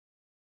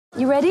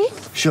You ready?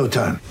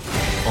 Showtime.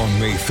 On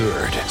May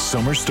 3rd,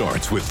 summer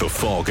starts with The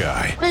Fall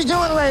Guy. Let's do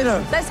it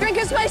later. Let's drink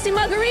a spicy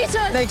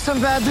margarita. Make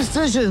some bad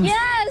decisions.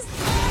 Yes!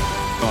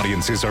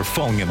 Audiences are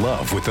falling in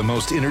love with the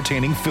most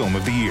entertaining film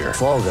of the year.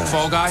 Fall Guy.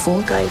 Fall Guy?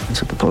 Fall guy.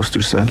 That's what the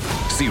poster said.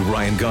 See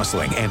Ryan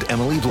Gosling and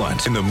Emily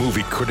Blunt in the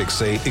movie critics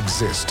say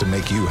exists to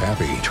make you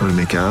happy. Trying to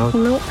make it out?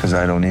 Nope. Because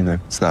I don't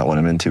either. It's not what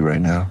I'm into right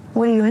now.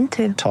 What are you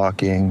into?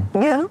 Talking.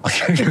 Yeah.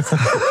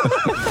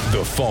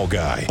 The Fall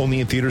Guy.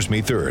 Only in theaters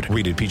May 3rd.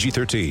 Rated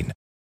PG-13.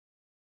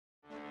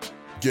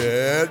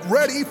 Get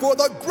ready for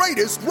the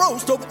greatest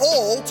roast of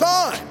all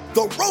time.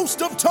 The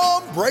Roast of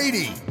Tom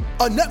Brady.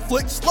 A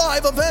Netflix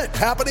live event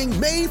happening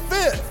May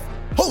 5th.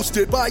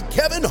 Hosted by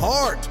Kevin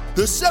Hart.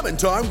 The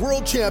 7-time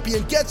world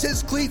champion gets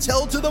his cleats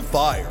held to the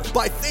fire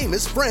by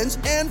famous friends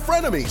and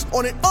frenemies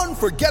on an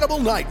unforgettable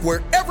night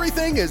where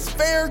everything is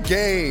fair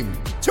game.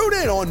 Tune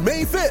in on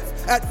May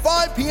 5th at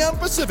 5 p.m.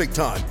 Pacific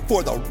time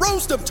for the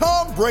Roast of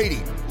Tom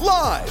Brady.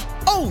 Live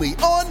only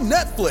on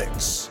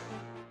Netflix.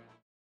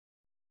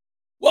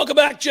 Welcome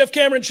back, Jeff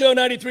Cameron Show,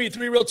 93.3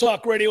 Real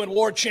Talk Radio and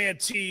War Chant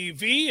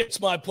TV.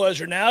 It's my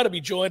pleasure now to be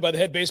joined by the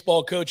head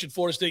baseball coach at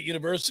Florida State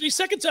University.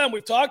 Second time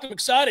we've talked. I'm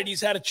excited. He's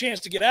had a chance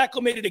to get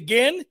acclimated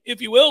again,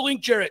 if you will.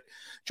 Link Jarrett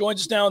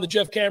joins us now on the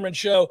Jeff Cameron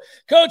Show.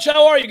 Coach,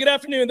 how are you? Good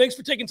afternoon. Thanks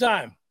for taking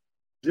time.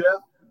 Jeff,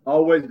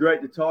 always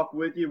great to talk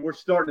with you. We're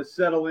starting to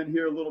settle in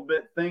here a little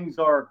bit. Things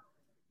are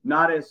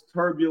not as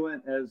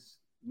turbulent as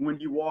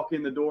when you walk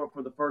in the door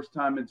for the first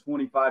time in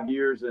 25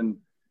 years, and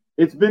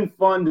it's been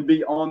fun to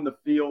be on the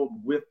field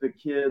with the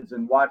kids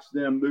and watch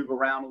them move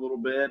around a little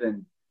bit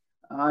and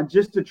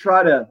just to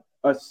try to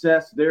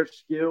assess their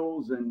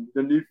skills and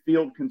the new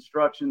field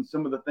construction,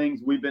 some of the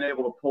things we've been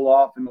able to pull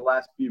off in the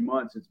last few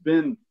months. It's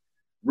been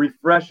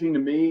refreshing to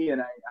me,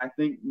 and I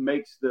think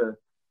makes the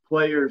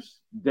players'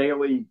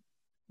 daily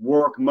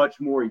work much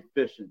more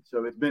efficient.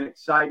 So it's been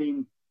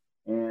exciting,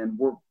 and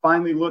we're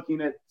finally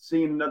looking at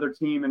seeing another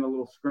team in a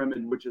little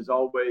scrimmage, which is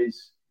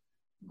always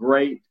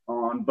great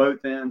on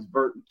both ends.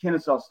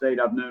 Kennesaw State,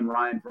 I've known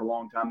Ryan for a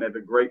long time. They have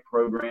a great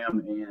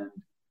program, and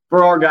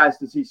for our guys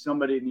to see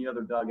somebody in the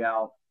other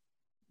dugout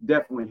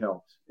definitely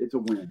helps. It's a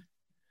win.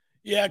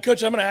 Yeah,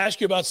 Coach, I'm going to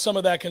ask you about some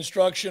of that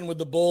construction with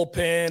the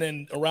bullpen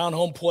and around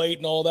home plate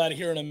and all that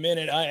here in a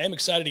minute. I am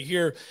excited to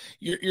hear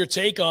your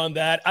take on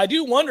that. I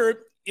do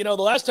wonder, the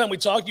last time we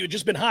talked, you had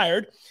just been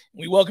hired.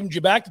 We welcomed you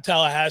back to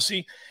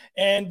Tallahassee.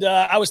 And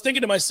I was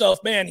thinking to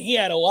myself, man, he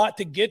had a lot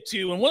to get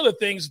to. And one of the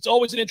things, it's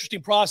always an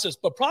interesting process,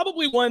 but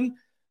probably one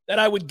that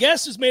I would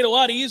guess is made a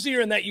lot easier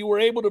and that you were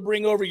able to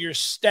bring over your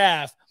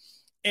staff.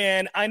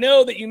 And I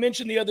know that you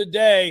mentioned the other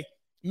day,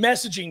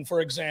 messaging, for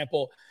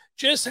example,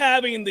 just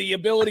having the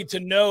ability to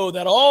know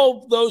that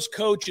all those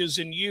coaches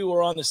and you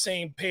are on the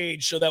same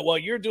page so that while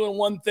you're doing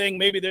one thing,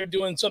 maybe they're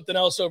doing something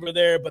else over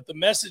there, but the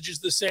message is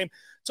the same.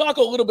 Talk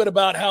a little bit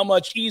about how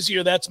much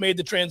easier that's made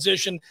the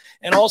transition,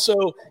 and also,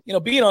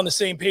 being on the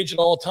same page at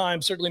all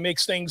times certainly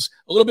makes things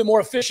a little bit more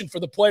efficient for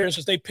the players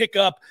as they pick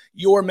up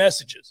your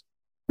messages.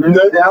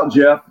 No doubt,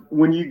 Jeff.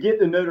 When you get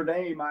to Notre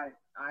Dame, I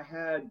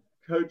had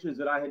coaches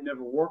that I had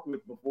never worked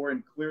with before,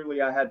 and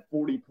clearly I had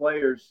 40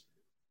 players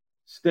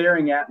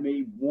staring at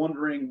me,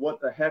 wondering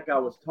what the heck I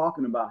was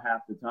talking about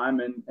half the time,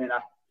 and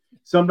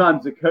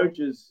sometimes the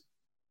coaches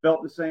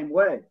felt the same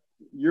way.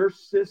 Your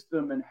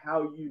system and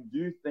how you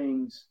do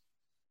things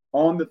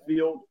on the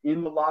field,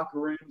 in the locker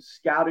room,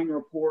 scouting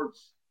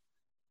reports,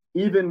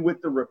 even with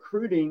the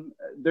recruiting,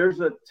 there's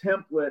a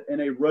template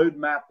and a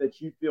roadmap that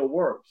you feel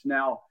works.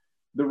 Now,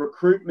 the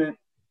recruitment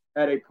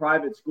at a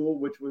private school,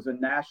 which was a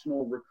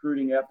national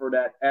recruiting effort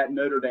at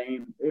Notre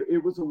Dame,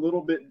 it was a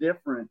little bit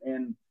different.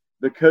 And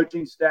the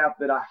coaching staff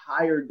that I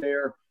hired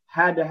there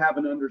had to have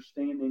an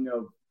understanding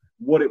of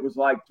what it was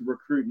like to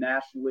recruit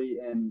nationally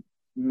and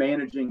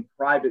managing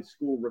private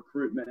school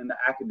recruitment and the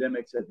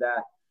academics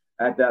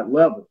at that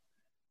level.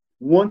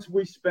 Once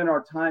we spent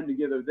our time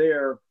together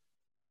there,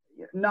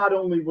 not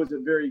only was it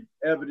very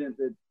evident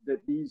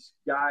that these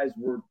guys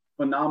were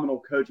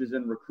phenomenal coaches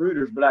and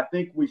recruiters, but I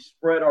think we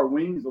spread our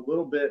wings a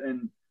little bit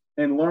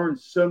and learned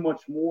so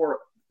much more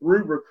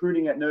through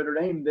recruiting at Notre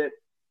Dame that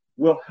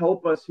will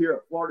help us here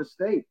at Florida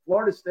State.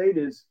 Florida State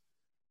it's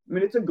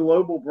a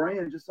global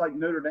brand just like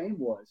Notre Dame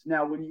was.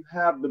 Now, when you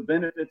have the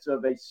benefits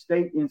of a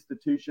state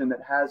institution that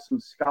has some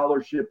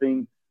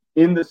scholarshiping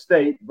in the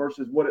state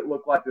versus what it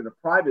looked like at a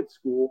private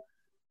school,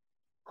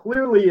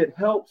 clearly it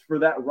helps for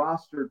that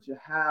roster to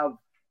have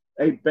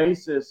a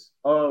basis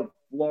of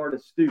Florida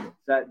students.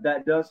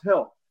 That does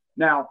help.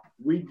 Now,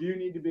 we do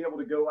need to be able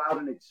to go out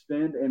and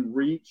extend and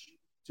reach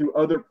to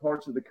other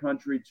parts of the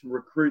country to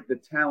recruit the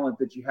talent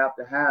that you have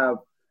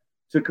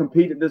to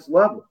compete at this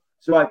level.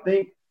 So I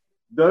think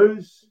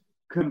those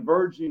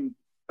converging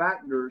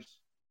factors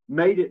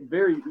made it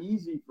very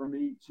easy for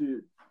me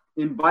to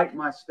invite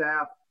my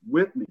staff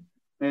with me,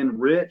 and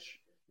Rich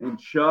and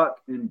Chuck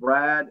and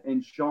Brad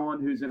and Sean,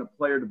 who's in a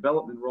player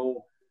development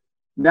role.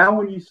 Now,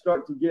 when you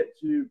start to get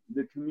to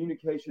the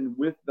communication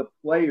with the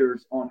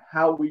players on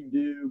how we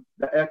do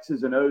the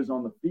X's and O's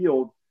on the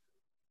field,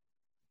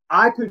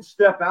 I could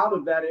step out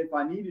of that if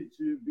I needed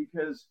to,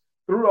 because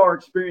through our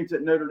experience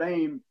at Notre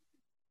Dame,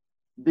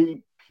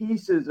 the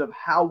pieces of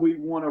how we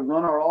want to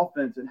run our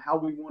offense and how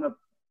we want to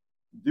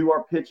do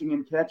our pitching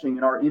and catching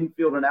and our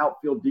infield and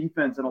outfield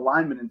defense and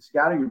alignment and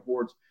scouting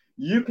reports,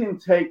 you can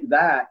take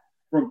that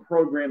from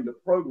program to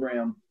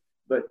program.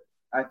 But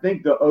I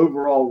think the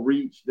overall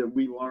reach that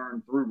we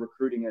learned through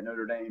recruiting at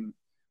Notre Dame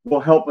will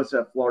help us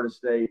at Florida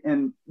State.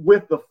 And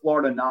with the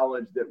Florida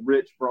knowledge that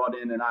Rich brought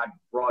in and I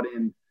brought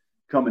in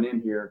coming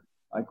in here,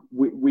 like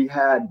we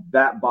had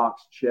that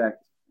box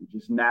checked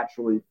just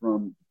naturally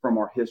from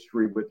our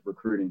history with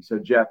recruiting. So,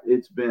 Jeff,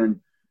 it's been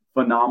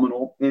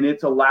phenomenal, and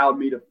it's allowed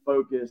me to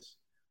focus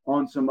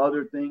on some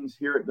other things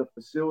here at the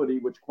facility,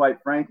 which, quite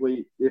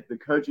frankly, if the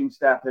coaching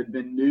staff had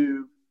been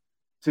new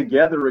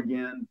together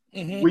again,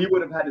 we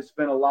would have had to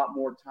spend a lot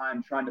more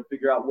time trying to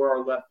figure out where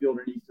our left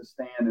fielder needs to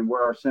stand and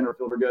where our center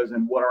fielder goes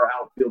and what our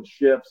outfield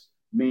shifts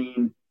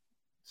mean,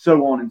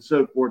 so on and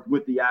so forth,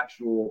 with the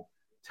actual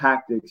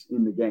tactics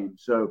in the game.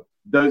 So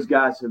those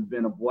guys have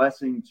been a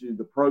blessing to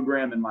the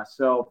program and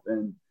myself,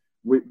 and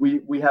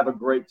we have a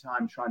great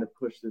time trying to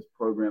push this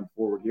program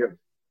forward here.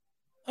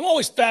 I'm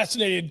always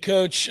fascinated,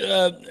 Coach.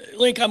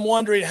 Link, I'm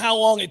wondering how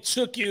long it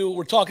took you.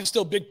 We're talking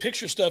still big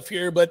picture stuff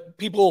here, but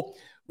people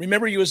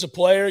remember you as a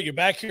player. You're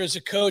back here as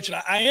a coach. And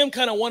I am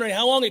kind of wondering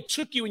how long it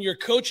took you in your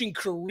coaching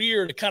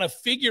career to kind of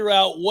figure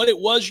out what it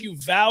was you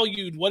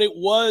valued, what it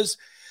was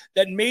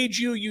that made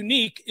you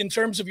unique in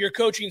terms of your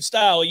coaching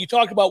style. You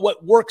talked about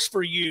what works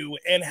for you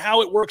and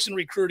how it works in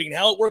recruiting,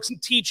 how it works in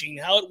teaching,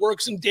 how it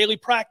works in daily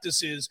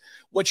practices,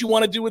 what you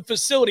want to do with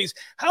facilities.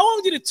 How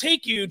long did it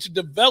take you to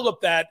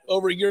develop that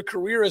over your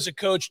career as a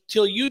coach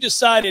till you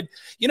decided,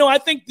 I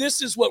think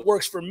this is what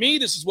works for me,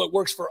 this is what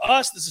works for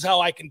us, this is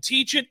how I can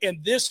teach it,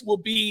 and this will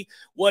be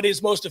what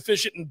is most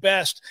efficient and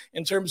best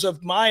in terms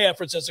of my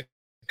efforts as a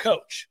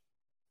coach?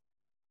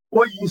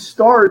 Well, you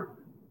start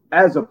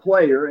as a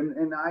player,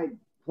 and I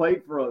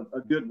played for a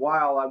good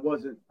while. I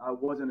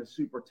wasn't a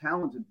super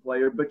talented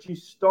player, but you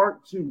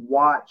start to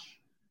watch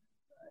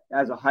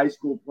as a high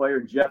school player.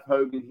 Jeff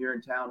Hogan here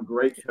in town,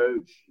 great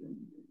coach,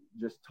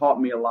 just taught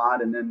me a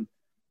lot. And then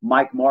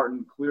Mike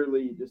Martin,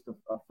 clearly just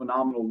a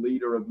phenomenal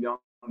leader of young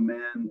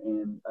men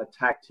and a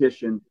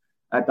tactician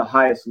at the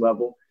highest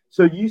level.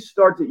 So you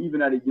start to,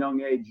 even at a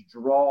young age,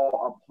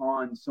 draw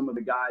upon some of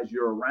the guys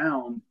you're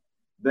around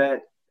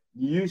that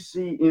you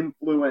see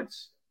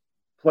influence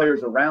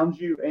players around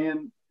you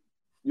and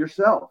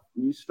yourself.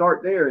 You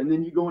start there, and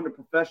then you go into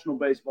professional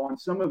baseball. And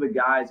some of the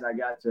guys I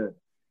got to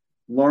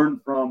learn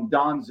from,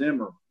 Don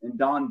Zimmer and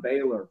Don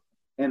Baylor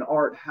and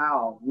Art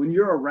Howe. When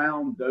you're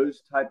around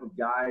those type of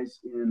guys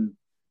in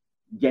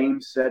game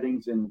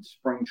settings and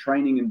spring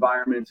training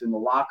environments, in the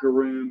locker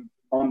room,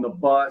 on the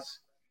bus,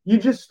 you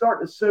just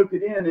start to soak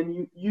it in,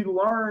 and you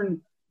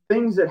learn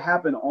things that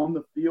happen on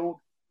the field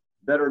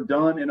that are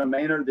done in a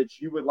manner that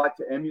you would like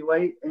to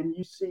emulate. And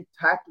you see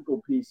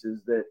tactical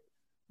pieces that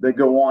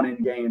go on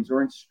in games,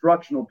 or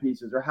instructional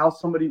pieces, or how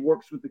somebody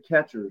works with the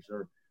catchers,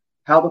 or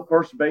how the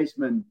first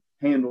baseman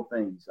handle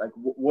things. Like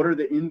what are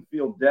the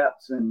infield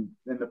depths and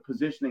the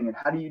positioning, and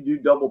how do you do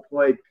double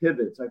play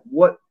pivots? Like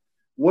what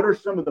are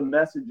some of the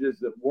messages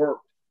that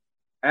worked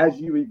as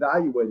you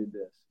evaluated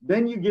this?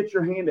 Then you get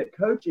your hand at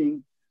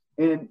coaching,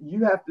 and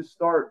you have to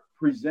start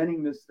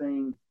presenting this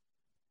thing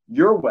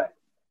your way.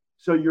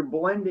 So you're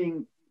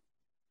blending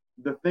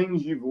the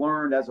things you've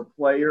learned as a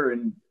player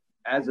and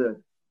as a,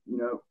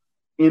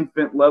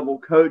 infant level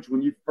coach.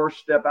 When you first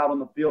step out on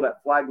the field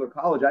at Flagler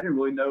College, I didn't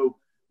really know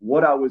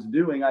what I was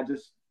doing. I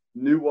just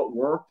knew what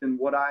worked and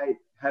what I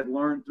had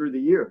learned through the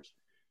years.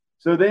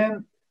 So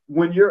then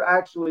when you're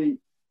actually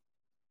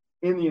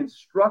in the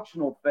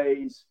instructional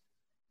phase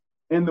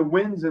and the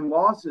wins and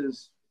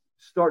losses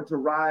start to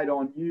ride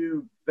on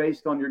you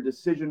based on your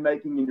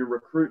decision-making and your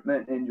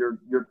recruitment and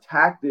your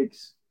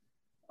tactics,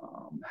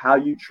 how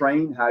you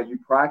train, how you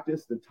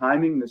practice, the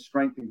timing, the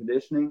strength and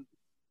conditioning,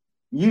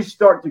 you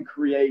start to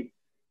create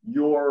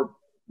your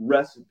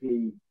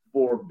recipe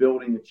for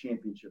building a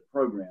championship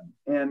program.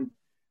 And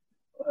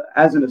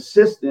as an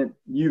assistant,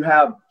 you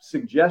have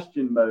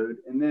suggestion mode.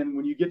 And then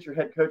when you get your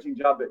head coaching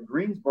job at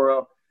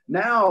Greensboro,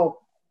 now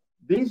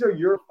these are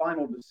your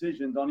final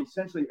decisions on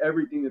essentially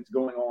everything that's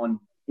going on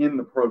in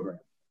the program.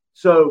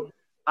 So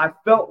I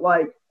felt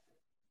like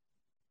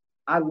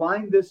I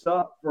lined this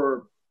up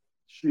for,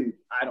 10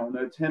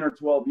 or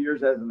 12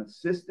 years as an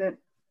assistant.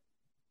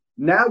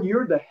 Now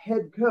you're the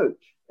head coach.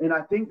 And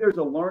I think there's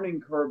a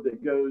learning curve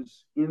that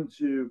goes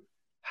into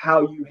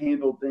how you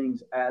handle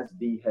things as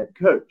the head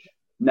coach.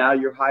 Now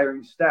you're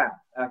hiring staff,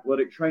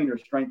 athletic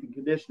trainers, strength and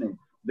conditioning,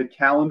 the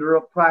calendar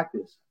of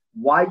practice,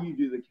 why you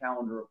do the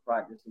calendar of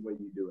practice the way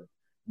you do it,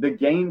 the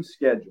game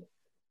schedule,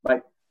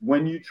 like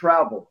when you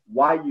travel,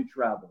 why you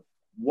travel,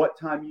 what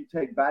time you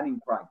take batting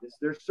practice.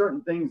 There's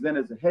certain things then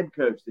as a head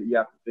coach that you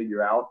have to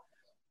figure out.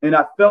 And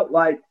I felt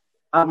like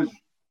I was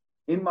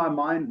in my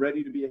mind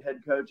ready to be a head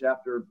coach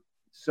after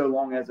so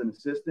long as an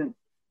assistant.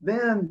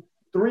 Then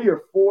 3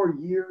 or 4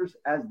 years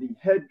as the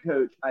head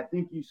coach, I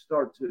think you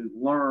start to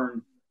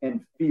learn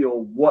and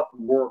feel what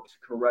works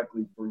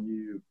correctly for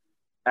you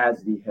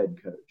as the head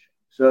coach.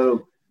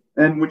 So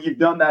And when you've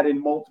done that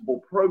in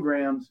multiple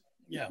programs,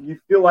 Yeah. you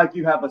feel like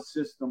you have a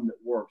system that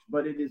works,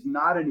 but it is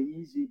not an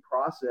easy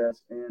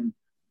process. And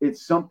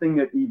it's something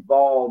that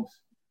evolves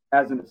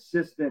as an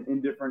assistant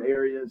in different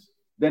areas,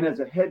 then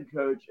as a head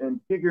coach, and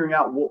figuring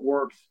out what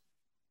works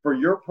for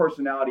your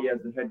personality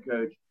as the head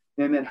coach.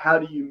 And then how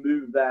do you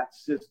move that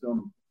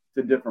system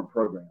to different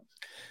programs?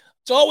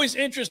 It's always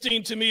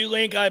interesting to me,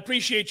 Link. I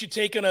appreciate you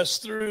taking us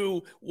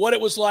through what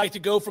it was like to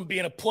go from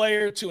being a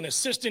player to an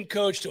assistant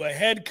coach to a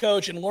head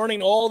coach and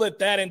learning all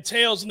that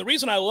entails. And the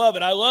reason I love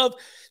it, I love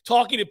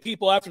talking to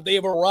people after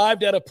they've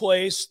arrived at a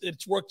place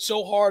that's worked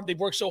so hard, they've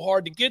worked so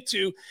hard to get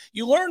to.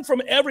 You learn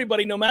from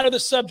everybody, no matter the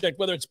subject,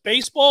 whether it's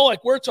baseball,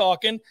 like we're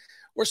talking,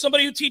 or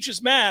somebody who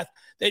teaches math,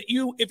 that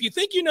if you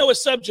think you know a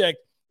subject,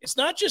 it's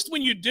not just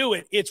when you do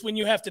it, it's when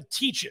you have to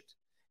teach it.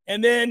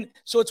 And then,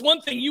 so it's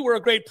one thing, you were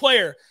a great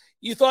player.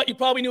 You thought you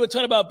probably knew a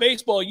ton about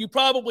baseball. You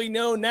probably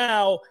know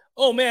now,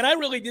 oh, man, I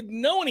really didn't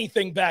know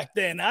anything back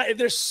then.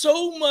 There's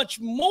so much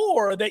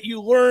more that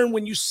you learn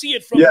when you see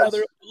it from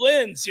another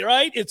lens,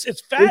 right?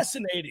 It's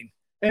fascinating.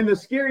 And the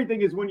scary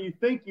thing is when you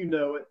think you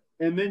know it,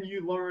 and then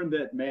you learn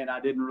that, man, I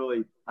didn't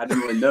really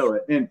know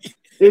it. And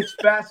it's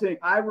fascinating.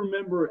 I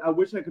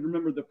wish I could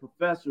remember the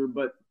professor,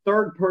 but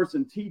third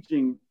person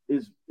teaching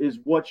is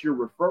what you're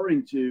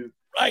referring to.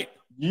 Right.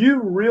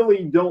 You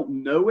really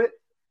don't know it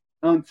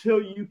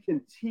until you can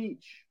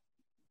teach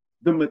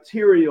the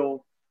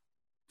material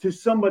to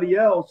somebody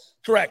else.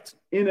 Correct.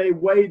 In a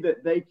way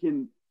that they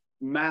can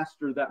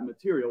master that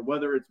material,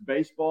 whether it's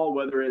baseball,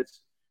 whether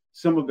it's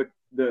some of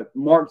the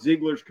Mark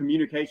Ziegler's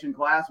communication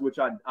class, which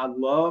I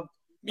love.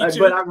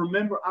 But I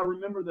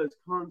remember those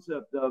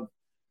concepts of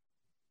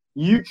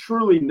you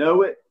truly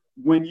know it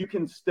when you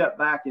can step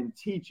back and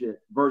teach it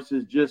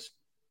versus just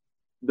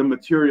the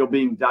material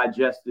being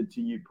digested to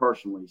you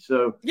personally.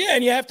 So yeah,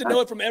 and you have to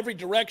know it from every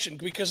direction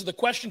because of the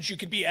questions you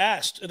could be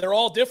asked. They're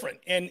all different.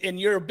 And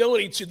your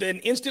ability to then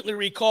instantly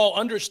recall,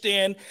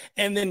 understand,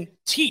 and then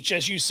teach,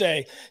 as you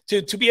say,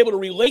 to be able to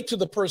relate to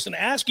the person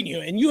asking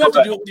you. And you have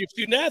to do it with your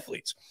student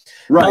athletes.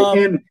 Right.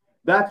 And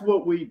that's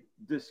what we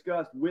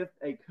discussed with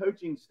a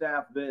coaching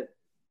staff, that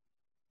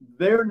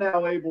they're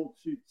now able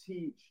to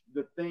teach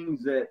the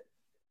things that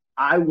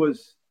I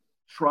was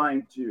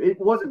trying to. It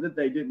wasn't that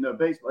they didn't know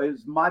baseball. It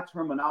was my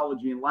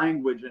terminology and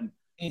language and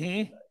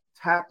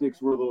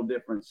tactics were a little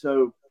different.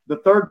 So the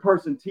third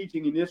person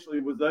teaching initially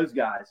was those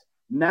guys.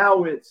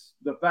 Now it's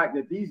the fact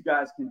that these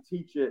guys can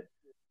teach it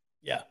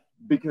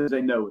because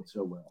they know it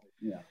so well.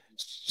 Yeah.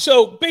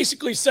 So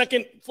basically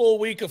second full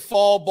week of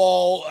fall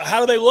ball. How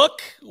do they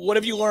look? What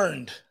have you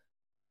learned?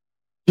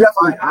 Jeff,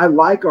 I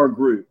like our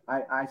group.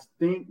 I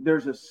think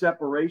there's a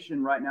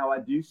separation right now. I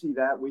do see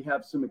that. We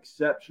have some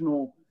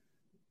exceptional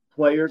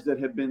players that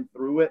have been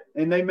through it,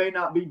 and they may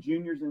not be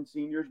juniors and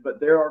seniors, but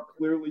there are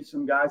clearly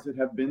some guys that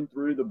have been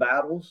through the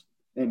battles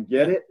and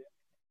get it.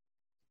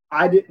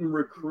 I didn't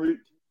recruit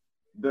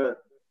the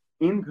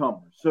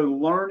incomers. So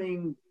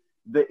learning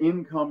the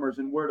incomers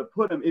and where to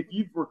put them, if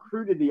you've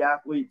recruited the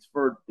athletes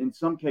for, in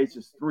some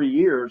cases, 3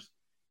 years,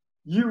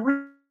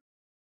 you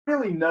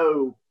really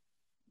know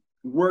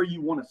where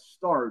you want to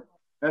start,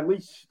 at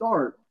least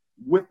start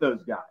with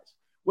those guys.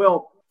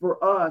 Well,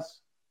 for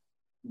us,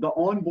 the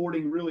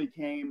onboarding really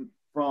came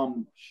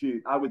from,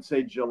 I would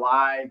say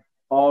July,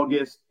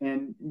 August,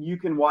 and you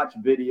can watch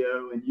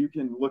video and you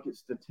can look at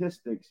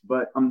statistics,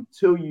 but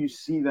until you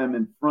see them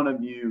in front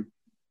of you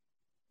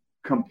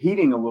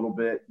competing a little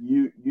bit,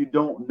 you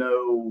don't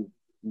know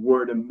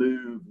where to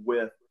move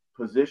with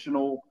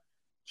positional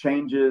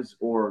changes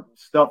or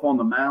stuff on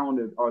the mound.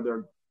 Are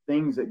there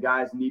things that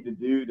guys need to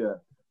do to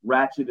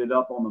ratchet it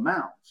up on the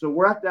mound? So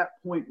we're at that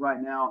point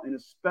right now, and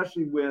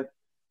especially with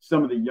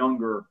some of the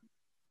younger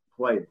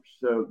players.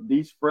 So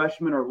these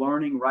freshmen are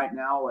learning right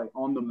now, like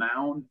on the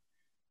mound,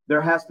 there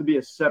has to be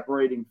a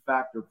separating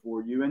factor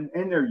for you. And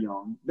they're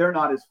young. They're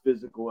not as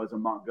physical as a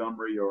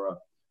Montgomery or a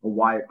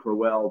Wyatt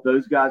Crowell.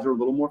 Those guys are a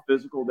little more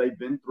physical. They've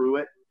been through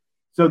it.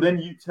 So then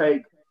you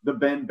take the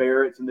Ben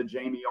Barretts and the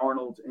Jamie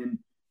Arnolds, and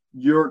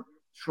you're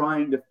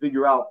trying to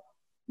figure out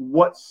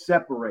what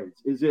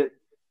separates. Is it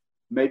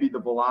maybe the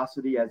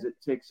velocity as it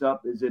ticks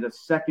up? Is it a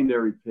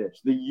secondary pitch,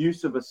 the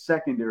use of a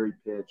secondary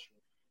pitch?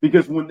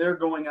 Because when they're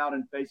going out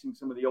and facing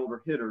some of the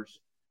older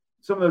hitters,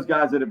 some of those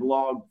guys that have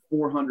logged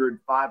 400,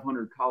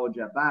 500 college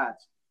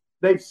at-bats,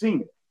 they've seen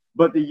it.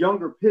 But the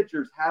younger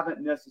pitchers haven't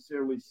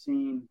necessarily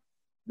seen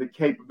the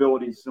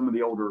capabilities of some of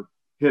the older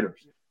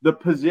hitters. The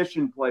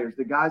position players,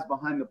 the guys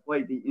behind the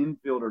plate, the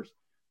infielders,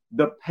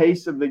 the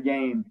pace of the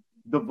game,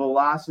 the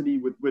velocity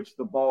with which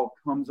the ball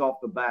comes off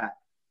the bat,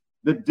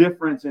 the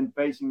difference in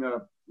facing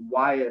a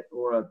Wyatt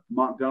or a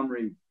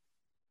Montgomery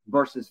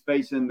versus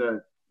facing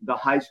the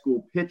high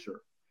school pitcher.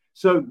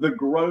 So the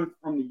growth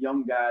from the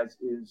young guys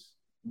is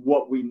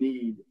what we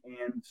need.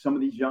 And some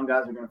of these young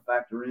guys are going to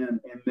factor in,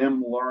 and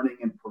them learning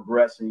and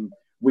progressing.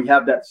 We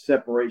have that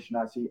separation.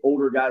 I see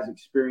older guys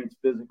experience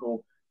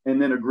physical,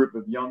 and then a group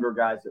of younger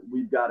guys that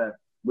we've got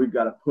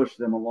to push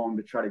them along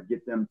to try to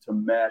get them to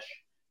mesh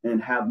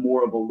and have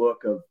more of a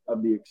look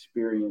of the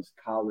experienced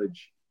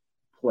college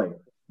player.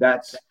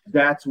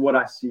 That's what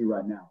I see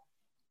right now.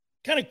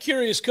 Kind of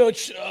curious,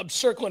 Coach,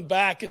 circling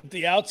back at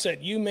the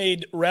outset, you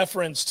made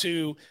reference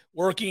to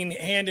working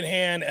hand in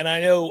hand, and I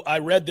know I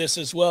read this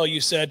as well.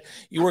 You said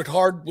you worked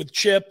hard with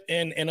Chip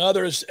and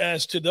others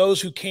as to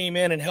those who came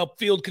in and helped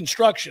field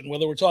construction,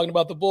 whether we're talking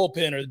about the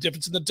bullpen or the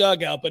difference in the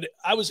dugout. But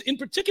I was, in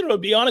particular, to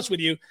be honest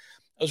with you,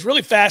 I was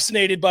really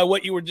fascinated by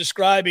what you were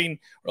describing,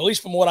 or at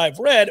least from what I've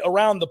read,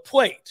 around the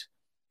plate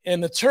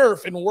and the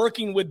turf and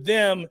working with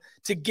them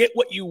to get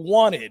what you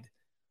wanted.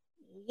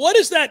 What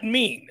does that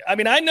mean? I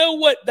mean, I know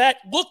what that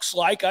looks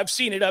like. I've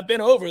seen it. I've been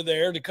over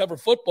there to cover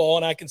football,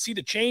 and I can see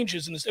the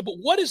changes in this. But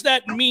what does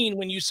that mean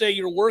when you say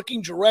you're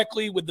working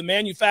directly with the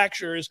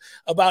manufacturers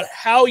about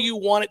how you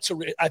want it to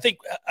I think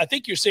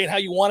you're saying how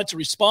you want it to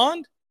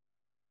respond?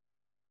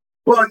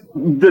 Well,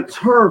 the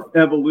turf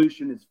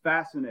evolution is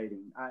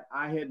fascinating.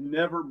 I had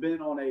never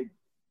been on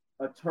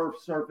a turf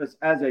surface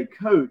as a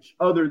coach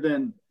other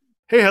than.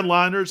 Hey,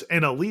 headliners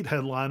and elite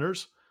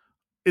headliners.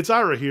 It's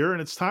Ira here,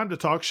 and it's time to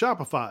talk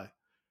Shopify.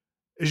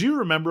 As you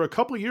remember, a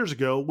couple of years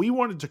ago, we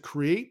wanted to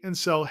create and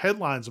sell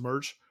headlines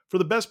merch for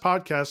the best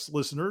podcast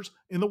listeners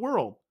in the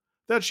world.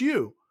 That's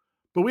you.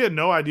 But we had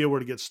no idea where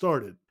to get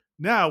started.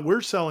 Now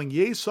we're selling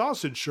Yay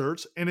Sausage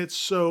shirts, and it's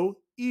so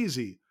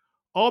easy.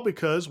 All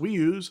because we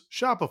use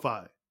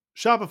Shopify.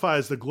 Shopify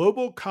is the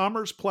global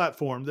commerce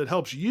platform that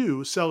helps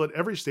you sell at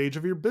every stage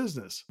of your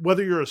business.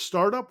 Whether you're a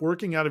startup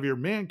working out of your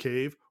man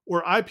cave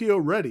or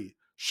IPO ready,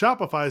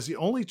 Shopify is the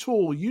only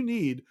tool you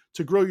need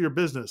to grow your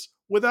business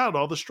without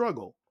all the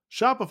struggle.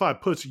 Shopify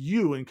puts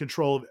you in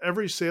control of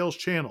every sales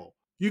channel.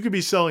 You could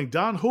be selling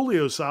Don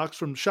Julio socks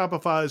from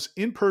Shopify's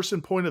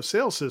in-person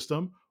point-of-sale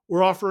system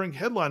or offering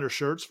headliner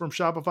shirts from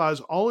Shopify's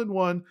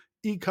all-in-one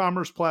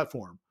e-commerce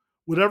platform.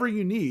 Whatever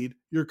you need,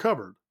 you're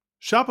covered.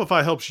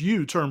 Shopify helps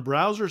you turn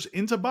browsers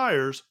into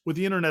buyers with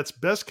the internet's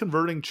best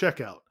converting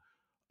checkout,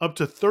 up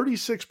to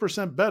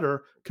 36%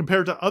 better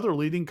compared to other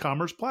leading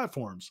commerce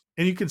platforms.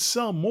 And you can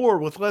sell more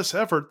with less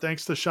effort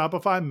thanks to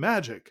Shopify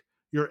Magic,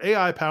 your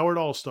AI-powered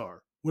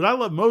all-star. What I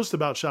love most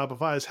about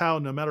Shopify is how,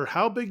 no matter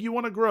how big you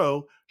want to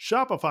grow,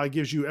 Shopify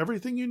gives you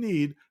everything you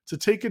need to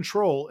take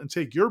control and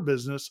take your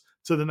business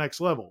to the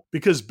next level.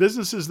 Because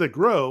businesses that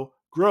grow,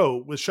 grow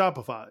with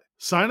Shopify.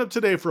 Sign up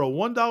today for a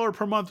 $1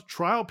 per month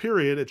trial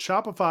period at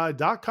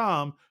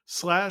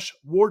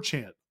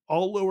shopify.com/warchant,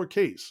 all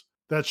lowercase.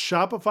 That's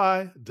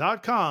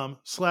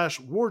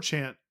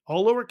shopify.com/warchant,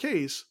 all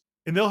lowercase,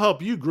 and they'll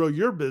help you grow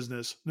your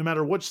business no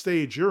matter what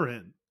stage you're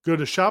in. Go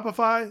to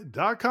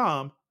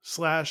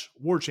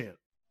shopify.com/warchant.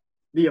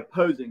 The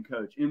opposing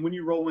coach. And when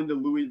you roll into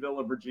Louisville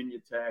or Virginia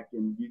Tech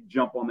and you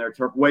jump on their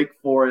turf, Wake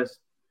Forest,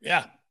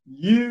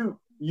 you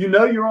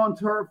know you're on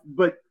turf,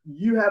 but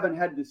you haven't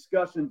had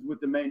discussions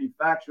with the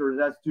manufacturers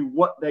as to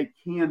what they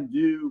can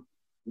do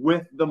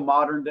with the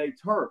modern day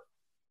turf.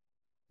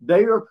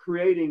 They are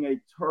creating a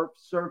turf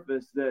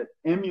surface that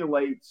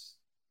emulates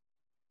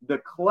the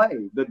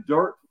clay, the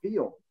dirt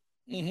field,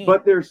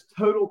 but there's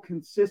total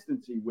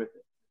consistency with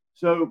it.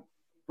 So,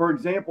 for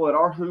example, at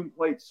our home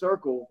plate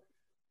circle,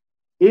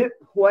 it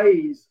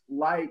plays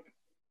like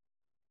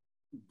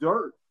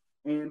dirt.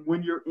 And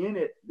when you're in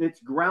it, it's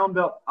ground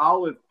up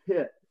olive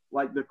pit,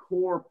 like the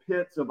core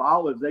pits of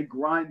olives. They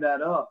grind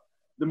that up.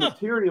 The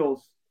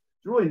materials,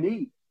 it's really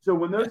neat. So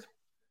when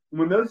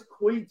those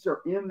cleats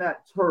are in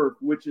that turf,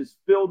 which is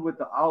filled with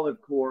the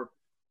olive core,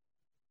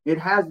 it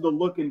has the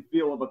look and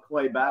feel of a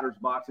clay batter's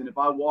box. And if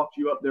I walked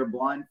you up there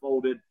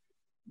blindfolded,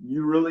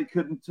 you really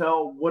couldn't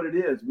tell what it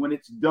is when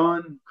it's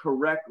done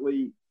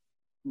correctly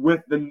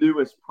with the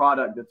newest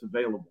product that's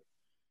available.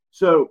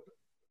 So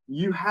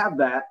you have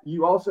that.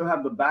 You also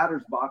have the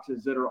batter's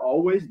boxes that are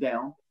always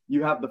down.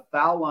 You have the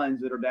foul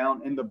lines that are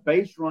down, and the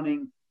base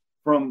running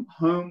from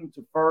home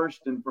to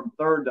first and from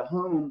third to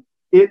home,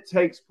 it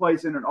takes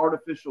place in an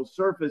artificial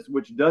surface,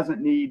 which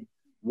doesn't need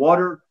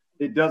water.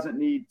 It doesn't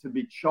need to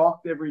be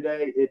chalked every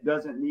day. It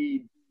doesn't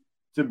need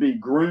to be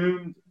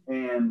groomed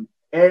and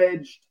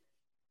edged.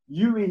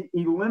 You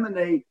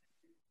eliminate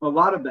a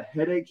lot of the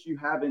headaches you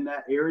have in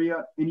that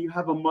area, and you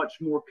have a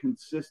much more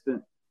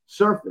consistent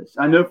surface.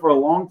 I know for a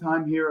long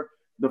time here,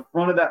 the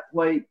front of that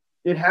plate,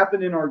 it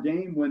happened in our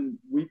game when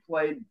we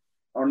played,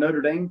 our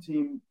Notre Dame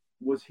team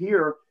was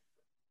here.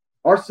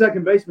 Our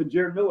second baseman,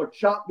 Jared Miller,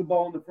 chopped the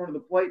ball in the front of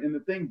the plate, and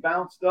the thing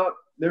bounced up.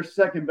 Their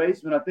second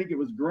baseman, I think it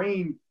was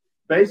Green,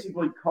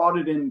 basically caught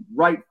it in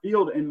right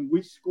field, and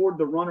we scored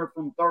the runner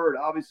from third,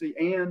 obviously,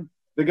 and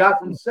the guy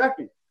from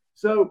second.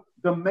 So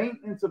the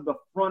maintenance of the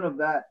front of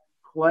that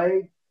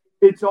clay,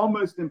 it's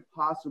almost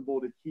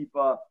impossible to keep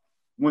up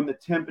when the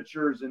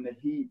temperatures and the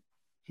heat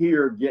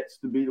here gets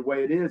to be the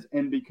way it is.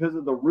 And because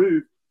of the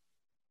roof,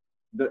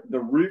 the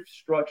roof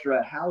structure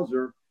at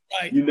Hauser,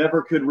 you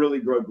never could really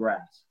grow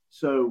grass.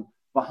 So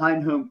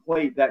behind home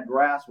plate, that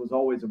grass was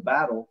always a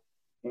battle,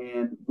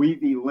 and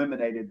we've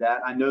eliminated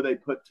that. I know they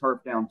put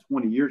turf down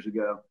 20 years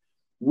ago.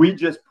 We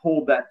just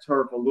pulled that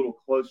turf a little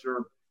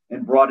closer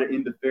and brought it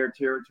into fair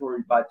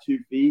territory by 2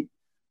 feet.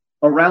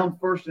 Around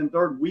first and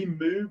third, we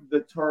moved the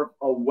turf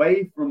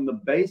away from the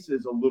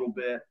bases a little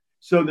bit,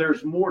 so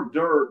there's more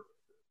dirt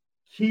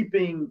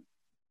keeping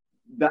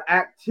the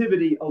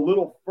activity a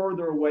little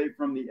further away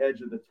from the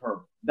edge of the turf.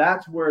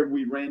 That's where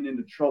we ran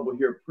into trouble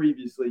here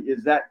previously,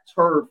 is that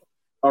turf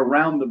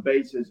around the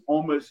bases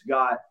almost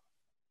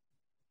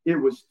it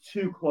was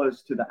too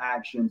close to the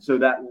action. So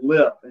that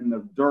lip and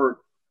the dirt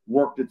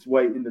worked its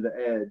way into the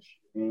edge,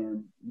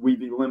 and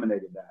we've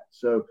eliminated that.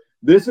 So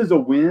this is a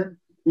win.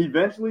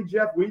 Eventually,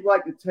 Jeff, we'd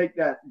like to take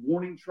that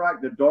warning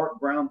track, the dark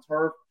brown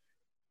turf.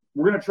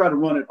 We're going to try to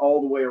run it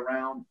all the way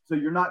around. So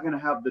you're not going to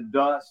have the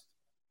dust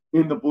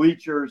in the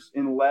bleachers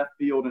in left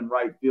field and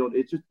right field.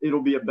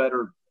 It'll be a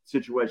better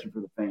situation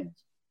for the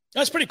fans.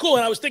 That's pretty cool.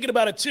 And I was thinking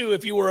about it too.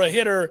 If you were a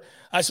hitter,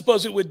 I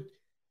suppose it would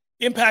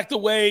impact the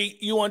way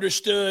you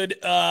understood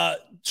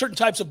certain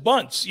types of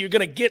bunts. You're going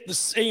to get the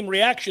same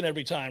reaction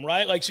every time,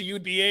 right? Like, so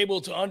you'd be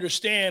able to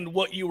understand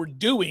what you were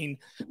doing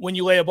when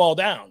you lay a ball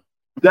down.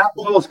 That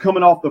ball is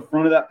coming off the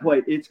front of that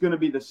plate. It's going to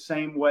be the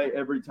same way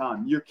every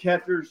time. Your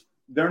catchers,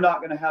 they're not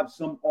going to have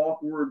some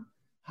awkward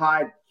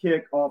high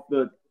kick off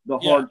the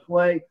hard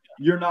play.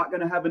 You're not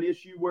going to have an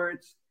issue where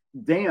it's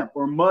damp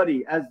or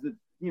muddy as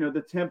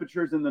the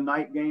temperatures in the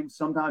night games.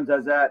 Sometimes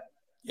as that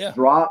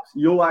drops,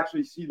 you'll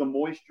actually see the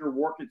moisture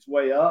work its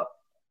way up.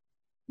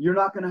 You're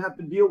not going to have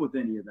to deal with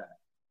any of that.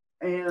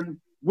 And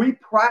we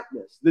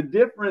practice. The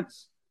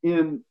difference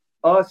in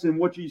us and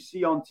what you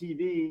see on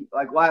TV,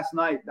 like last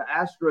night, the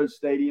Astros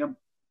stadium,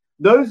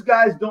 those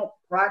guys don't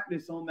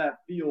practice on that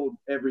field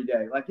every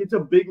day. Like, it's a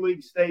big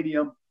league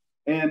stadium,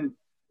 and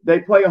they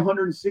play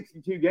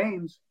 162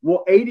 games.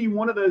 Well,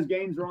 81 of those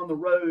games are on the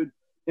road,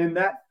 and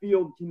that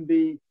field can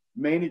be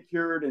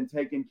manicured and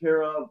taken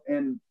care of.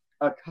 And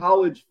a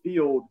college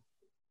field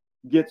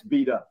gets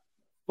beat up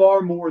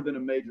far more than a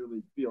major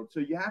league field. So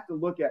you have to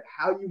look at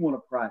how you want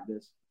to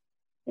practice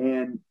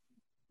and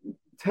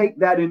take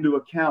that into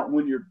account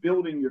when you're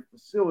building your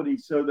facility,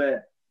 so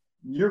that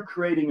you're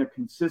creating a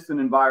consistent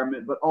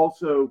environment, but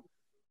also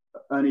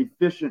an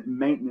efficient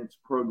maintenance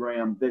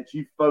program that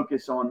you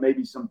focus on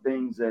maybe some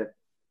things that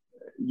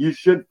you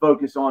should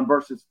focus on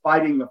versus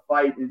fighting the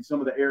fight in some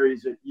of the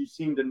areas that you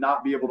seem to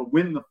not be able to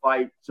win the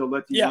fight. So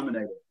let's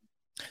eliminate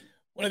it.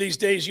 One of these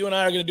days, you and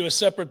I are going to do a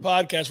separate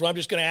podcast where I'm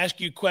just going to ask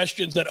you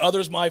questions that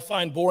others might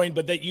find boring,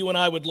 but that you and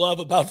I would love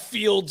about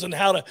fields and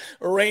how to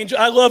arrange.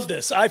 I love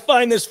this. I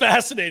find this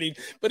fascinating.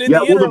 But in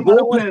the interim, the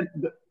bullpen,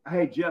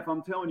 hey, Jeff,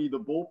 I'm telling you, the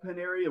bullpen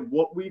area,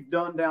 what we've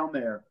done down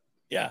there,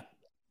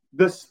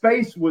 the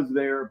space was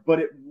there, but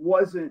it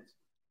wasn't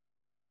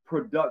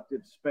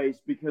productive space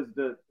because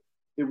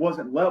it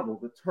wasn't level.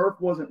 The turf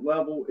wasn't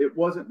level. It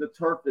wasn't the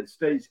turf that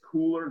stays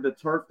cooler. The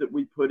turf that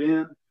we put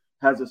in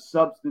has a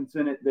substance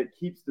in it that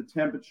keeps the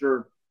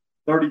temperature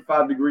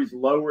 35 degrees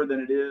lower than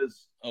it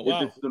is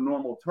if it's the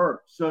normal turf.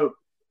 So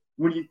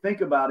when you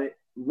think about it,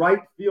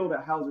 right field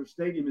at Hauser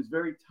Stadium is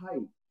very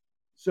tight.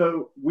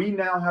 So we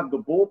now have the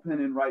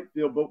bullpen in right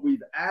field, but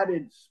we've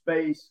added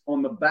space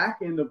on the back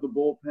end of the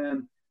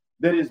bullpen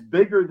that is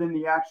bigger than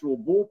the actual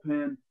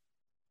bullpen,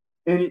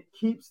 and it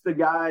keeps the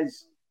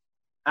guys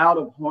out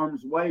of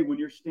harm's way when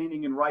you're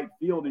standing in right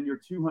field and you're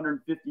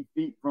 250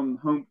 feet from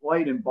home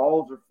plate and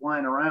balls are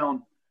flying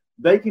around.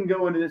 They can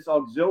go into this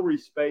auxiliary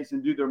space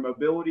and do their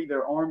mobility,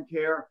 their arm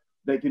care.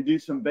 They can do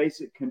some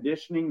basic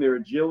conditioning, their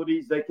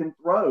agilities. They can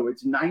throw.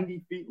 It's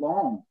 90 feet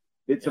long.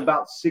 It's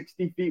about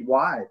 60 feet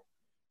wide.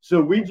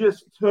 So we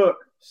just took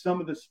some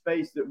of the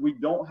space that we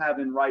don't have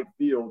in right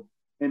field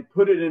and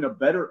put it in a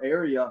better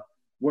area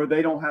where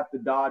they don't have to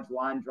dodge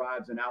line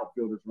drives and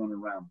outfielders running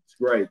around. It's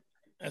great.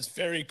 That's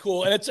very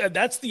cool. And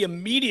that's the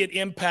immediate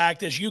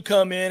impact as you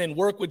come in and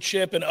work with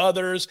Chip and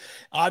others.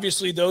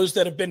 Obviously, those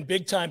that have been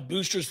big-time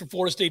boosters for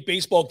Florida State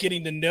baseball,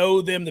 getting to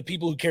know them, the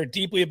people who care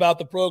deeply about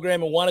the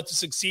program and want it to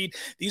succeed.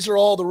 These are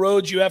all the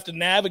roads you have to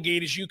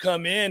navigate as you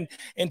come in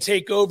and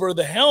take over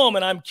the helm.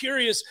 And I'm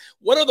curious,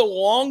 what are the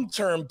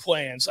long-term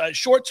plans?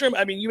 Short-term,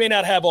 I mean, you may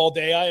not have all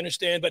day, I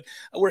understand, but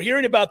we're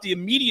hearing about the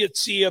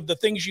immediacy of the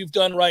things you've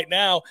done right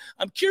now.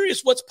 I'm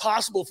curious what's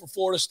possible for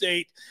Florida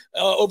State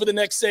over the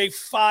next, say,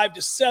 5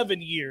 to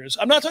 7 years.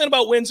 I'm not talking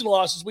about wins and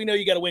losses. We know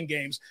you got to win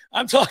games.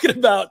 I'm talking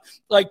about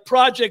like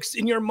projects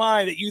in your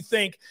mind that you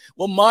think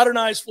will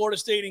modernize Florida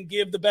State and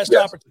give the best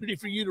opportunity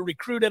for you to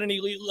recruit at an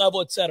elite level,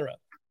 et cetera.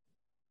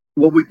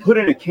 Well, we put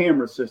in a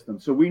camera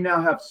system. So we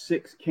now have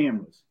 6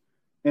 cameras,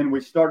 and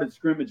we started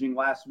scrimmaging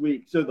last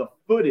week. So the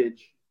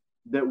footage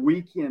that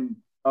we can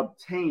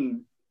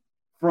obtain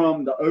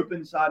from the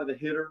open side of the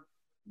hitter,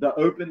 the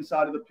open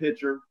side of the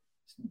pitcher,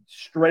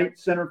 straight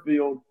center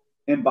field,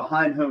 and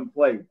behind home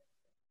plate,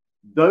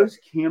 those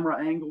camera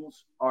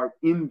angles are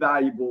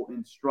invaluable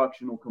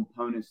instructional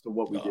components to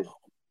what we do.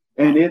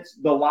 And it's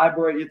the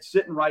library. It's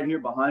sitting right here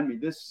behind me.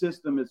 This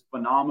system is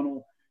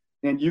phenomenal,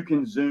 and you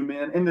can zoom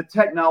in. And the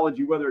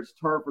technology, whether it's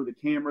turf or the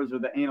cameras or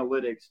the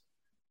analytics,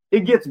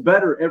 it gets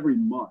better every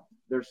month.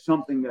 There's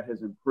something that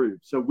has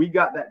improved. So we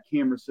got that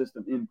camera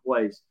system in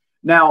place.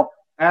 Now,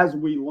 as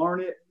we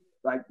learn it,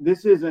 like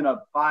this isn't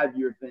a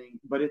 5-year thing,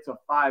 but it's a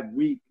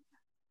 5-week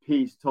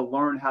piece to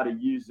learn how to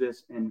use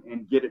this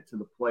and get it to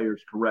the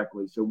players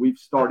correctly. So we've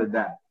started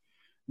that.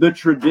 The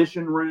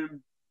tradition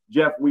room,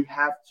 Jeff, we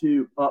have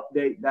to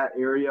update that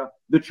area.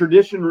 The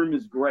tradition room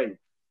is great,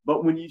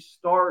 but when you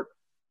start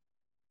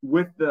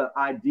with the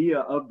idea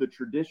of the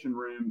tradition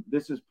room,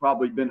 this has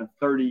probably been a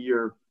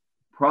 30-year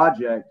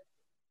project.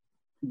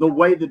 The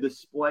way the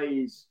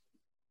displays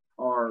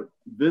are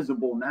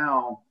visible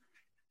now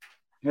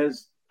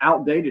has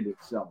outdated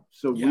itself.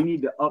 So we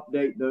need to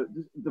update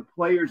the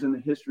players in the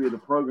history of the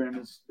program.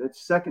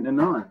 It's second to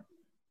none.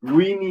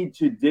 We need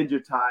to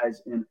digitize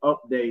and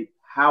update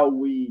how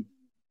we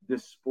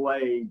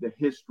display the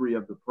history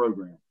of the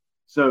program.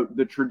 So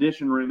the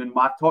tradition room, and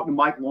I've talked to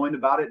Mike Loyne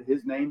about it.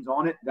 His name's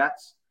on it.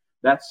 That's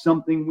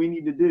something we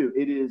need to do.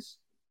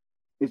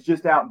 It's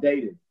just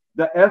outdated.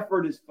 The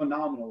effort is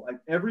phenomenal. Like,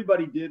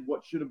 everybody did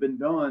what should have been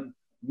done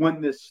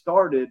when this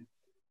started,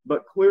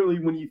 but clearly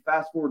when you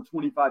fast forward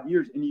 25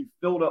 years and you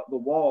filled up the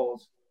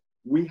walls,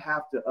 we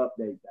have to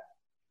update that.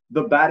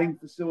 The batting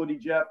facility,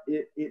 Jeff,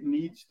 it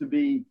needs to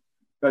be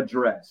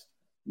addressed.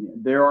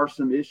 There are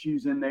some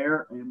issues in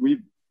there, and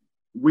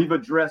we've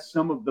addressed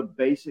some of the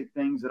basic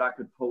things that I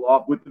could pull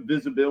off with the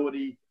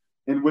visibility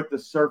and with the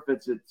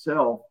surface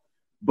itself,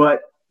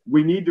 but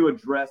we need to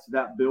address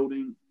that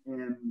building,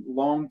 and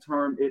long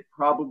term, it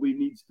probably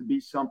needs to be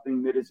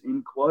something that is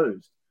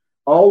enclosed.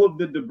 All of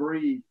the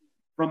debris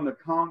from the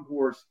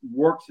concourse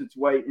works its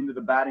way into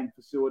the batting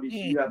facility. So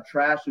you have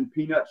trash and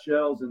peanut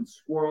shells, and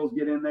squirrels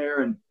get in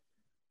there, and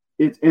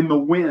it's in the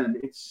wind.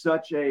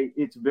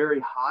 It's very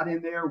hot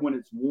in there when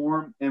it's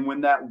warm, and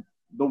when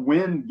the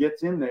wind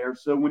gets in there.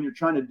 So when you're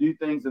trying to do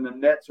things and the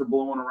nets are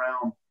blowing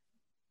around,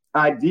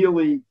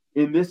 ideally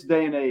in this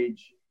day and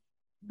age,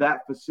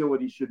 that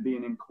facility should be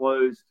an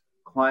enclosed,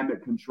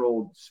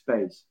 climate-controlled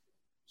space.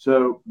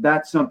 So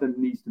that's something that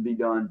needs to be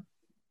done.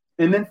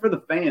 And then for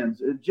the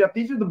fans, Jeff,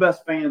 these are the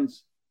best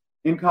fans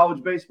in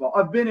college baseball.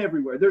 I've been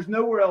everywhere. There's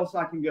nowhere else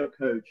I can go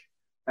coach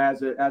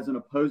as an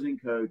opposing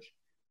coach.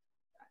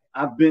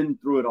 I've been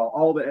through it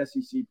all the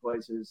SEC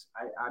places.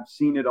 I've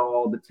seen it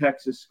all, the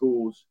Texas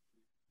schools.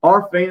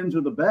 Our fans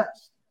are the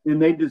best, and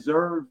they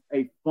deserve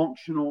a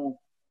functional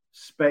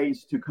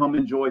space to come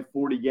enjoy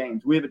 40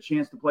 games. We have a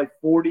chance to play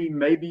 40,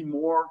 maybe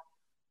more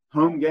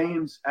home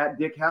games at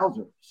Dick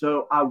Howser.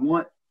 So I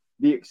want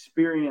the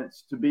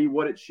experience to be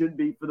what it should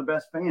be for the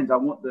best fans. I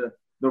want the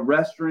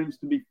restrooms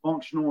to be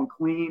functional and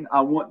clean.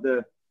 I want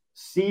the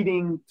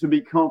seating to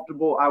be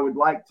comfortable. I would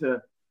like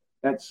to,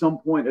 at some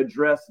point,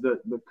 address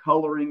the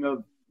coloring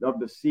of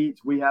the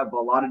seats. We have a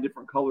lot of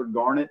different colored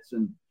garnets,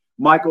 and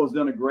Michael has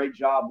done a great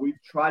job.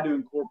 We've tried to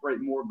incorporate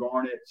more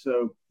garnet.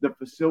 So the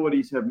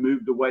facilities have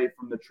moved away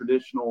from the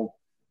traditional,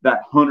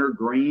 that hunter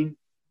green,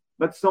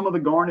 but some of the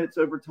garnets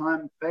over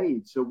time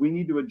fade. So we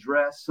need to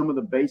address some of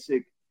the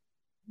basic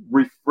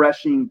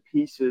refreshing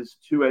pieces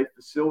to a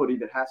facility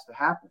that has to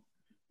happen.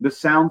 The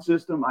sound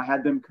system, I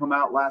had them come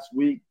out last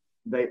week.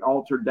 They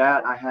altered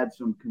that. I had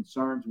some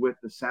concerns with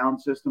the sound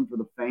system for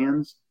the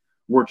fans.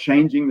 We're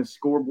changing the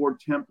scoreboard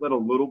template a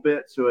little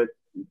bit so it's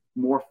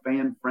more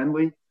fan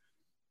friendly.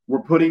 We're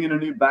putting in a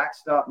new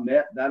backstop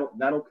net.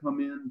 That'll come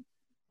in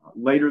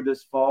later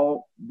this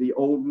fall. The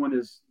old one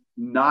is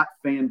not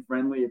fan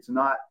friendly. It's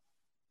not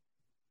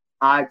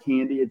eye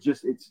candy.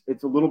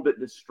 It's a little bit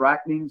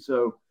distracting.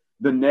 So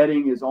the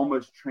netting is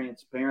almost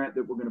transparent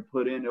that we're going to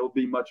put in. It'll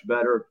be much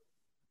better.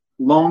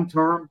 Long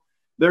term,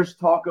 there's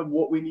talk of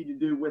what we need to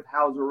do with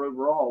Howser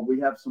overall.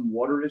 We have some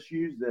water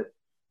issues that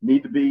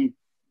need to be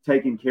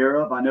taken care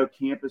of. I know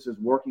campus is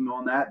working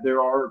on that.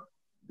 There are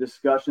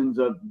discussions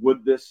of,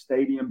 would this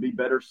stadium be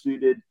better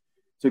suited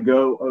to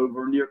go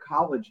over near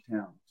College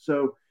Town?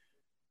 So,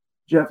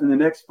 Jeff, in the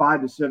next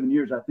 5 to 7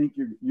 years, I think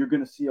you're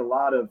going to see a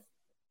lot of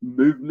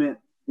movement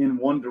in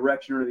one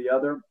direction or the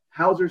other.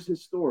 Howser's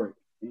historic,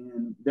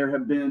 and there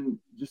have been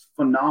just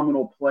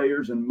phenomenal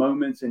players and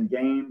moments and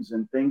games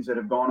and things that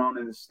have gone on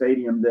in the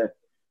stadium that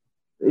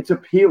it's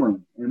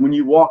appealing. And when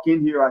you walk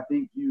in here, I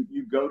think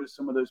you go to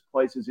some of those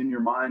places in your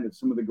mind of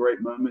some of the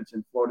great moments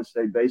in Florida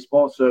State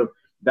baseball. So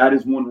that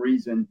is one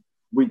reason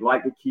we'd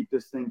like to keep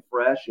this thing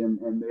fresh,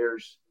 and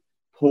there's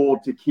pull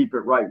to keep it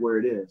right where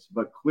it is.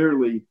 But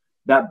clearly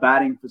that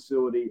batting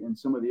facility and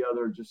some of the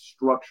other just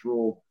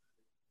structural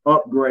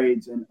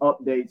upgrades and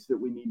updates that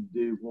we need to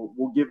do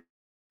will give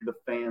the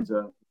fans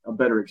a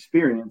better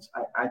experience.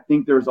 I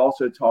think there's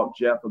also talk,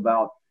 Jeff,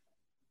 about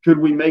could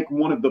we make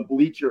one of the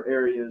bleacher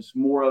areas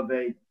more of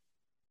a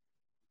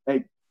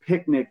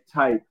picnic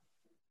type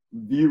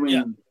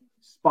viewing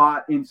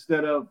spot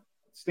instead of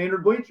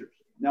standard bleachers?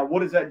 Now,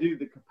 what does that do?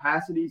 The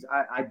capacities,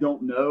 I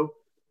don't know,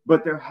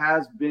 but there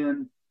has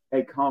been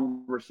a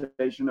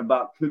conversation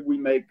about could we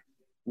make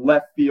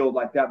left field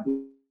like that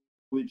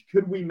bleach?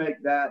 Could we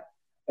make that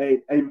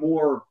a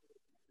more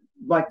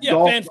like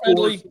golf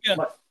course,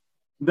 like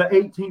the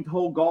 18th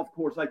hole golf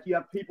course? Like you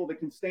have people that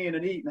can stand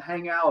and eat and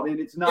hang out, and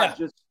it's not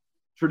just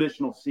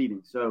traditional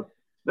seating. So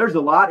there's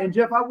a lot. And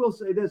Jeff, I will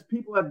say this,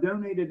 people have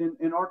donated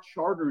in our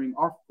chartering,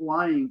 our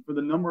flying for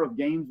the number of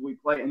games we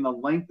play and the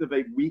length of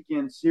a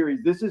weekend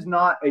series. This is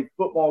not a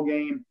football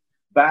game,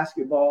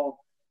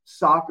 basketball,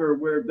 soccer,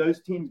 where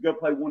those teams go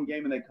play one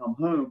game and they come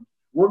home.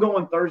 we're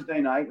going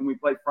Thursday night and we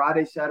play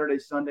Friday, Saturday,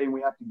 Sunday, and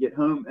we have to get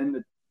home.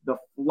 And the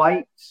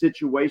flight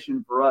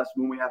situation for us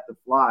when we have to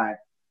fly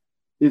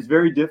is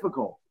very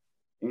difficult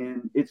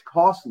and it's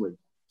costly.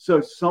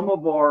 So some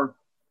of our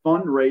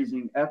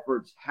fundraising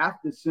efforts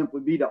have to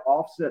simply be to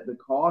offset the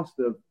cost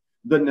of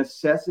the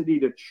necessity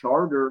to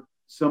charter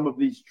some of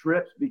these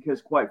trips,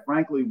 because quite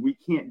frankly, we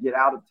can't get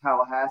out of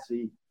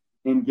Tallahassee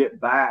and get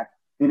back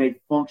in a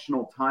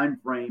functional time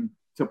frame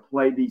to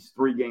play these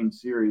 3-game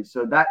series.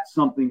 So that's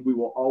something we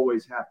will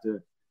always have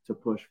to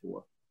push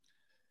for.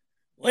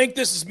 Link,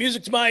 this is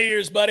music to my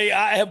ears, buddy.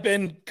 I have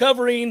been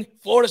covering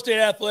Florida State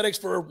athletics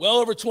for well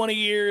over 20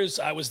 years.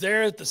 I was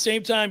there at the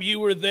same time you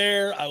were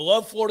there. I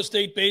love Florida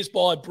State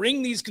baseball. I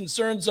bring these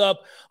concerns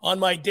up on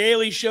my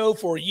daily show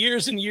for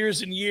years and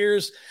years and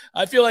years.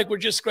 I feel like we're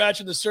just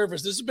scratching the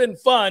surface. This has been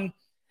fun.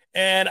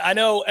 And I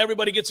know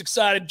everybody gets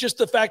excited. Just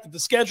the fact that the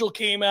schedule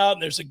came out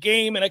and there's a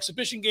game, an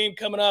exhibition game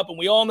coming up, and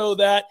we all know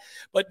that.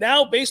 But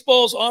now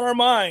baseball's on our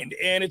mind,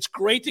 and it's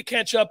great to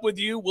catch up with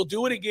you. We'll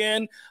do it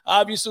again.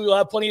 Obviously, we'll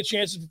have plenty of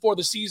chances before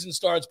the season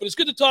starts. But it's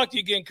good to talk to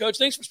you again, Coach.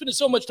 Thanks for spending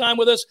so much time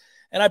with us,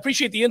 and I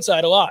appreciate the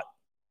insight a lot.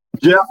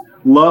 Jeff,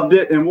 loved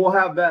it, and we'll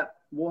have that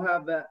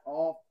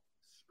off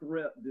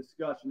script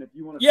discussion if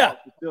you want to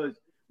talk to Phillies.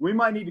 We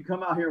might need to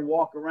come out here and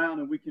walk around,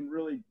 and we can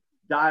really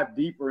dive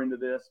deeper into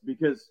this,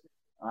 because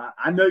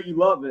I know you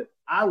love it.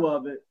 I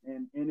love it,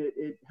 and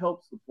it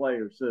helps the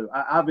players. So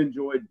I've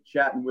enjoyed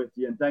chatting with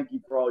you, and thank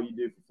you for all you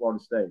do for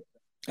Florida State.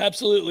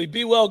 Absolutely.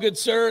 Be well, good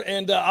sir,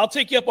 and I'll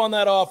take you up on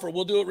that offer.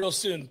 We'll do it real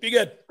soon. Be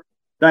good.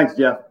 Thanks,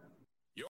 Jeff.